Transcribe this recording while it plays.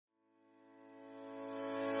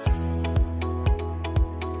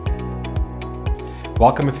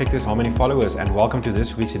Welcome Effectors, how many followers, and welcome to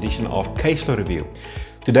this week's edition of Case Law Review.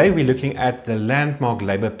 Today we're looking at the landmark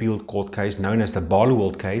Labour Appeal Court case known as the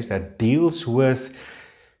Barloworld case that deals with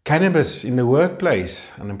cannabis in the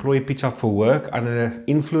workplace. An employee pitched up for work under the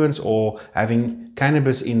influence or having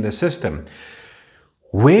cannabis in the system.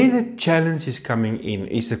 Where the challenge is coming in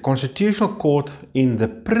is the Constitutional Court in the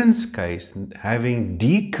Prince case having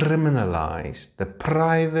decriminalized the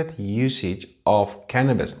private usage of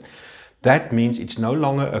cannabis. That means it's no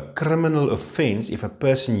longer a criminal offense if a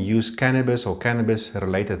person uses cannabis or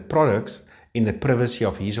cannabis-related products in the privacy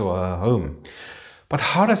of his or her home. But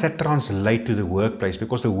how does that translate to the workplace?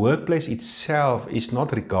 Because the workplace itself is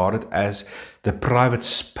not regarded as the private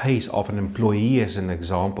space of an employee, as an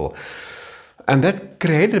example. And that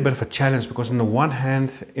created a bit of a challenge because on the one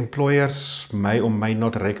hand, employers may or may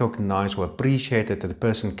not recognize or appreciate that the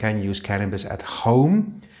person can use cannabis at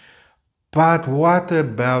home. But what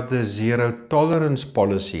about the zero tolerance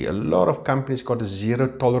policy? A lot of companies got a zero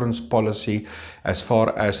tolerance policy as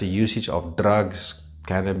far as the usage of drugs,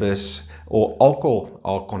 cannabis, or alcohol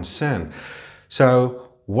are concerned.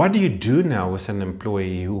 So what do you do now with an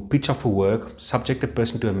employee who pitch up for work, subject the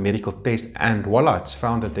person to a medical test, and voila, it's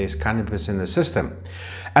found that there's cannabis in the system?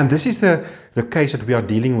 And this is the case that we are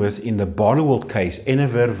dealing with in the Barloworld case,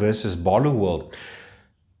 Enever versus Barloworld.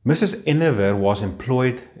 Mrs. Enever was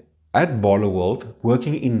employed at Barloworld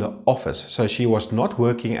working in the office. So she was not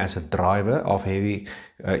working as a driver of heavy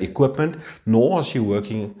equipment, nor was she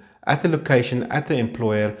working at the location at the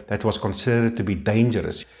employer that was considered to be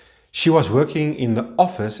dangerous. She was working in the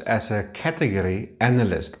office as a category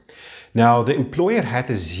analyst. Now, the employer had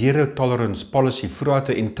a zero tolerance policy throughout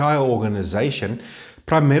the entire organization,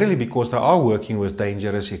 primarily because they are working with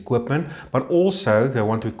dangerous equipment, but also they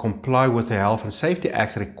want to comply with the Health and Safety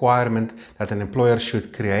Act's requirement that an employer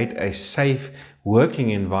should create a safe working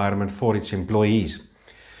environment for its employees.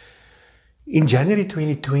 In January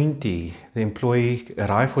 2020, the employee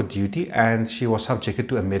arrived for duty and she was subjected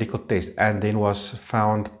to a medical test and then was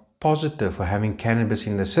found positive for having cannabis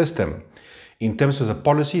in the system. In terms of the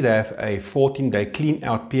policy, they have a 14-day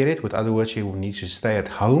clean-out period. With other words, she will need to stay at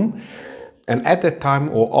home. And at that time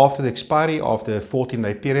or after the expiry of the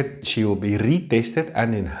 14-day period, she will be retested.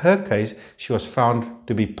 And in her case, she was found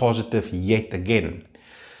to be positive yet again.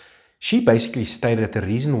 She basically stated that the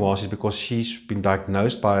reason was because she's been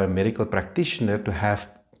diagnosed by a medical practitioner to have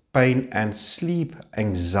pain and sleep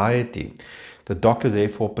anxiety. The doctor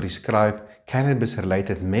therefore prescribed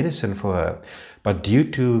cannabis-related medicine for her. But due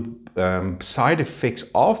to side effects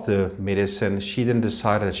of the medicine, she then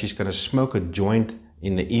decided that she's going to smoke a joint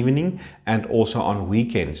in the evening and also on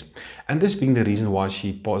weekends. And this being the reason why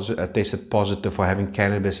she tested positive for having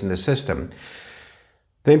cannabis in the system.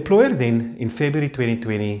 The employer then, in February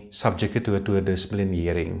 2020, subjected her to a disciplinary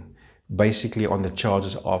hearing, basically on the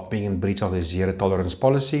charges of being in breach of the zero tolerance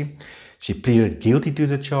policy. She pleaded guilty to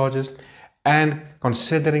the charges, and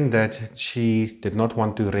considering that she did not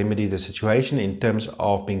want to remedy the situation in terms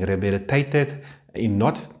of being rehabilitated, in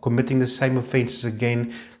not committing the same offences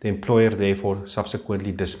again, the employer therefore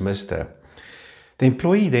subsequently dismissed her. The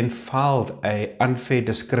employee then filed an unfair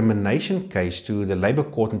discrimination case to the Labour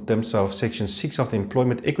Court in terms of Section 6 of the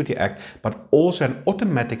Employment Equity Act, but also an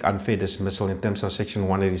automatic unfair dismissal in terms of Section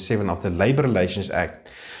 187 of the Labour Relations Act.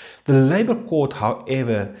 The Labour Court,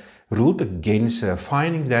 however, ruled against her,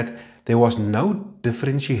 finding that there was no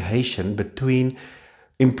differentiation between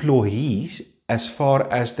employees as far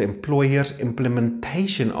as the employer's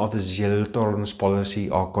implementation of the zero tolerance policy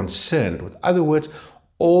are concerned. With other words,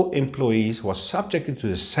 all employees were subjected to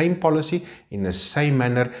the same policy in the same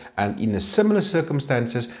manner, and in the similar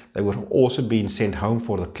circumstances, they were also being sent home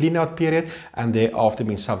for the clean-out period and thereafter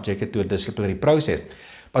being subjected to a disciplinary process.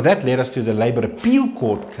 But that led us to the Labour Appeal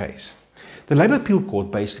Court case. The Labour Appeal Court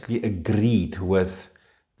basically agreed with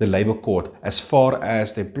the Labour Court as far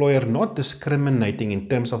as the employer not discriminating in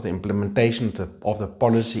terms of the implementation of the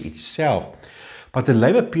policy itself. But the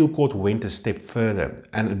Labour Appeal Court went a step further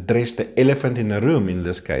and addressed the elephant in the room in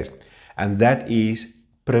this case, and that is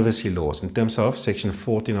privacy laws in terms of Section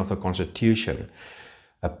 14 of the Constitution.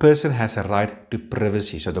 A person has a right to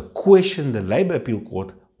privacy. So the question the Labour Appeal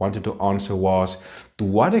Court wanted to answer was, to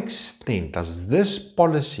what extent does this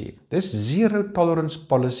policy, this zero tolerance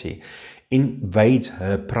policy, invades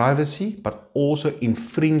her privacy, but also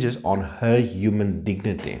infringes on her human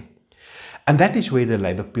dignity? And that is where the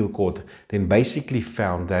Labour Appeal Court then basically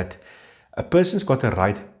found that a person's got a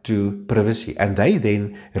right to privacy, and they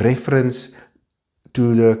then reference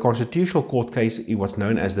to the Constitutional Court case, it was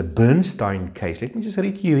known as the Bernstein case. Let me just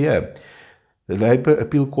read to you here. The Labour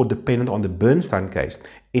Appeal Court depended on the Bernstein case,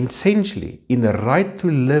 essentially in the right to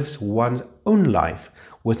live one's own life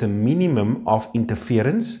with a minimum of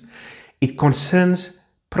interference. It concerns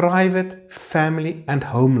private, family and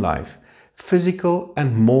home life, physical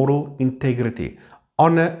and moral integrity,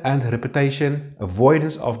 honor and reputation,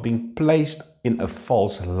 avoidance of being placed in a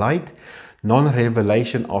false light,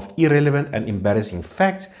 non-revelation of irrelevant and embarrassing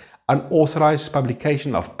facts, unauthorized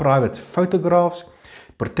publication of private photographs,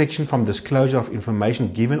 protection from disclosure of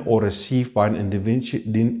information given or received by an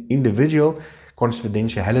individual,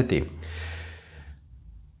 confidentiality.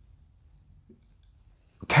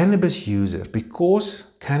 Cannabis users, because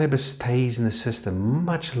cannabis stays in the system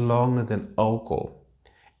much longer than alcohol,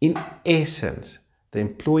 in essence, the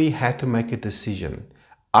employee had to make a decision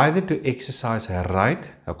either to exercise her right,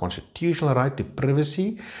 her constitutional right to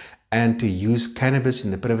privacy, and to use cannabis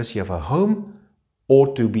in the privacy of her home,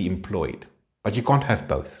 or to be employed. But you can't have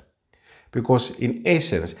both. Because in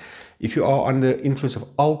essence, if you are under influence of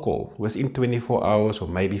alcohol, within 24 hours or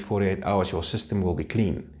maybe 48 hours, your system will be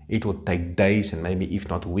clean. It will take days and maybe if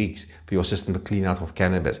not weeks for your system to clean out of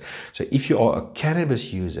cannabis. So if you are a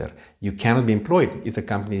cannabis user, you cannot be employed if the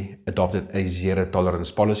company adopted a zero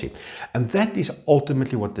tolerance policy. And that is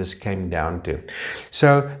ultimately what this came down to.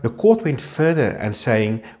 So the court went further and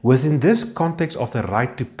saying, within this context of the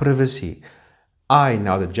right to privacy, I,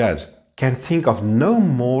 now the judge, can think of no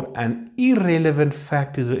more an irrelevant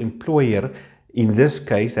fact to the employer, in this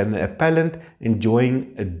case, than the appellant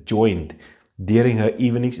enjoying a joint during her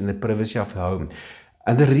evenings in the privacy of her home.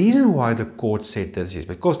 And the reason why the court said this is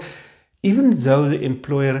because even though the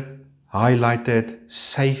employer highlighted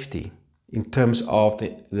safety in terms of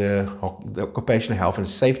the Occupational Health and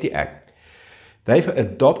Safety Act, they've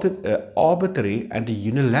adopted an arbitrary and a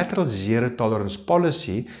unilateral zero tolerance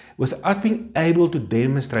policy without being able to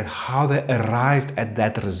demonstrate how they arrived at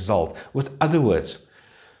that result. With other words,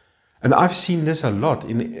 and I've seen this a lot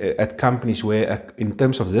at companies where, in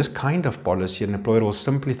terms of this kind of policy, an employer will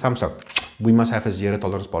simply thumbs up, we must have a zero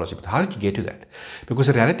tolerance policy. But how did you get to that? Because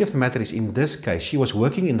the reality of the matter is, in this case, she was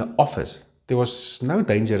working in the office. There was no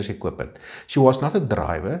dangerous equipment. She was not a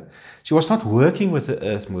driver. She was not working with the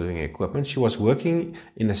earth-moving equipment. She was working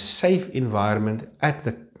in a safe environment at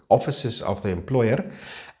the offices of the employer.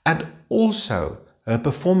 And also, her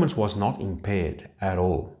performance was not impaired at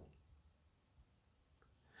all.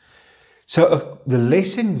 So the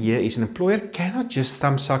lesson here is an employer cannot just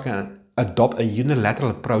thumbsuck and adopt a unilateral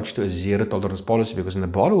approach to a zero tolerance policy, because in the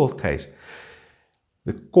Barloworld case,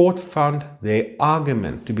 the court found their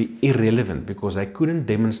argument to be irrelevant because they couldn't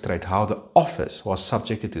demonstrate how the office was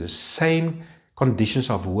subjected to the same conditions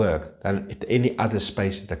of work than at any other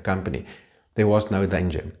space in the company. There was no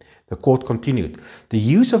danger. The court continued, the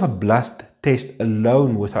use of a blood test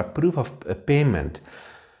alone without proof of impairment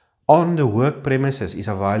on the work premises is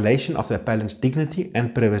a violation of the appellant's dignity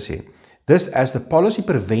and privacy. This, as the policy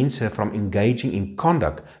prevents her from engaging in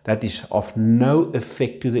conduct that is of no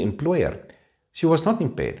effect to the employer. She was not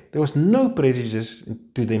impaired. There was no prejudice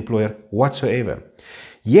to the employer whatsoever.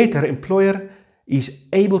 Yet her employer is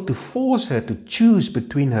able to force her to choose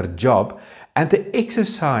between her job and the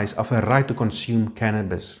exercise of her right to consume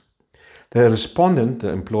cannabis. The respondent,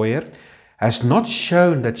 the employer, has not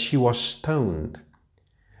shown that she was stoned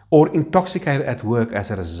or intoxicated at work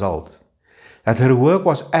as a result, that her work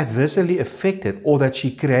was adversely affected, or that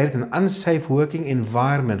she created an unsafe working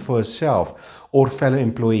environment for herself or fellow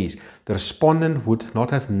employees. The respondent would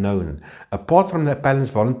not have known, apart from the appellant's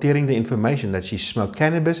volunteering the information, that she smoked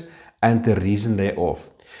cannabis and the reason thereof.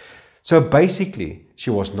 So basically, she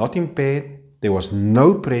was not impaired, there was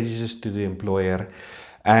no prejudice to the employer,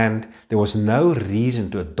 and there was no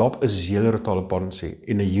reason to adopt a zero tolerance policy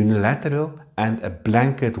in a unilateral and a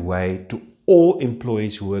blanket way to all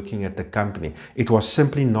employees working at the company. It was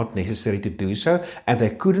simply not necessary to do so, and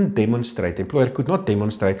they couldn't demonstrate, the employer could not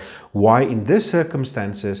demonstrate why in these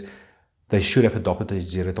circumstances they should have adopted a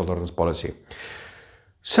zero tolerance policy.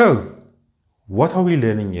 So, what are we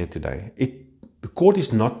learning here today? The court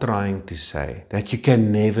is not trying to say that you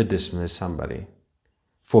can never dismiss somebody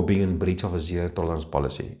for being in breach of a zero tolerance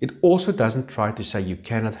policy. It also doesn't try to say you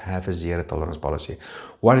cannot have a zero tolerance policy.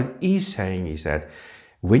 What it is saying is that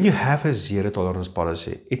when you have a zero tolerance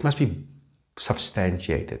policy, it must be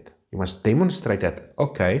substantiated. You must demonstrate that,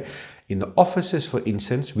 okay, in the offices, for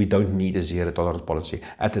instance, we don't need a zero tolerance policy.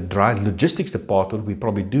 At the dry logistics department, we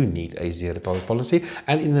probably do need a zero tolerance policy.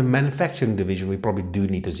 And in the manufacturing division, we probably do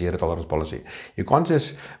need a zero tolerance policy. You can't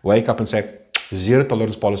just wake up and say, zero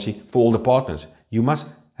tolerance policy for all departments. You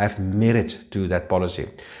must have merit to that policy.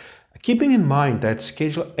 Keeping in mind that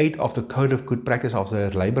Schedule 8 of the Code of Good Practice of the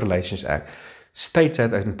Labor Relations Act states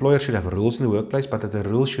that an employer should have rules in the workplace, but that the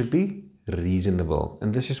rules should be reasonable.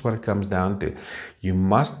 And this is what it comes down to. You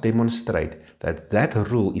must demonstrate that that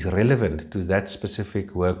rule is relevant to that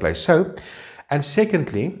specific workplace. So, and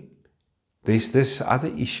secondly, there's this other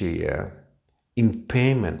issue here,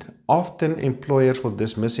 impairment. Often employers will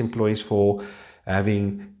dismiss employees for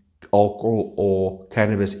having alcohol or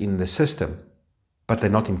cannabis in the system, but they're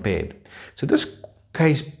not impaired. So this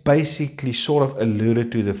case basically sort of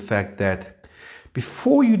alluded to the fact that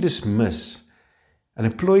before you dismiss, an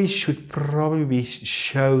employee should probably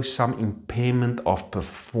show some impairment of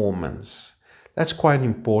performance. That's quite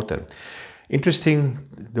important. Interesting,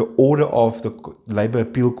 the order of the Labour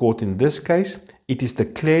Appeal Court in this case, it is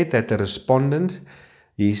declared that the respondent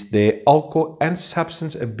their alcohol and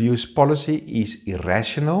substance abuse policy is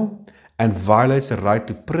irrational and violates the right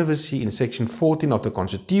to privacy in Section 14 of the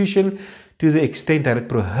Constitution to the extent that it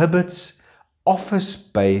prohibits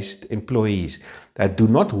office-based employees that do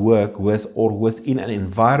not work with or within an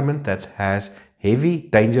environment that has heavy,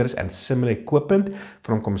 dangerous and similar equipment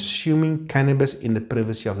from consuming cannabis in the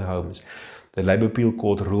privacy of their homes. The Labour Appeal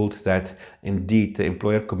Court ruled that indeed the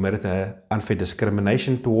employer committed an unfair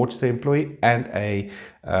discrimination towards the employee and a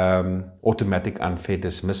automatic unfair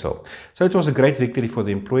dismissal. So it was a great victory for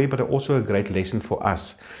the employee, but also a great lesson for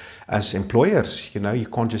us. As employers, you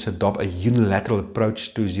can't just adopt a unilateral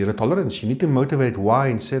approach to zero tolerance. You need to motivate why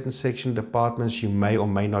in certain section departments you may or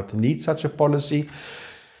may not need such a policy,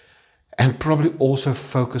 and probably also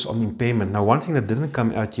focus on impairment. Now, one thing that didn't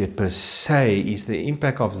come out yet per se is the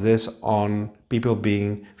impact of this on people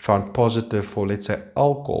being found positive for, let's say,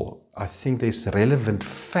 alcohol. I think there's relevant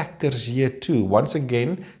factors here too. Once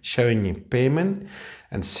again, showing impairment,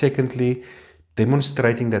 and secondly,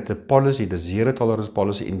 demonstrating that the policy, the zero tolerance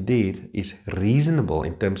policy, indeed is reasonable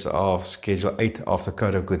in terms of Schedule 8 of the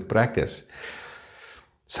Code of Good Practice.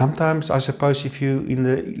 Sometimes, I suppose, if you in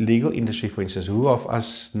the legal industry, for instance, who of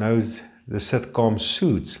us knows the sitcom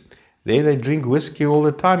Suits? There they drink whiskey all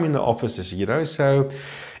the time in the offices, So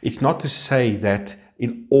it's not to say that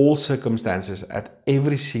in all circumstances at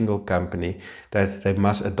every single company that they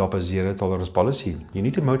must adopt a zero tolerance policy. You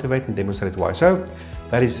need to motivate and demonstrate why. So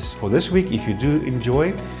that is for this week. If you do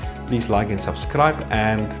enjoy, please like and subscribe,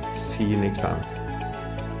 and see you next time.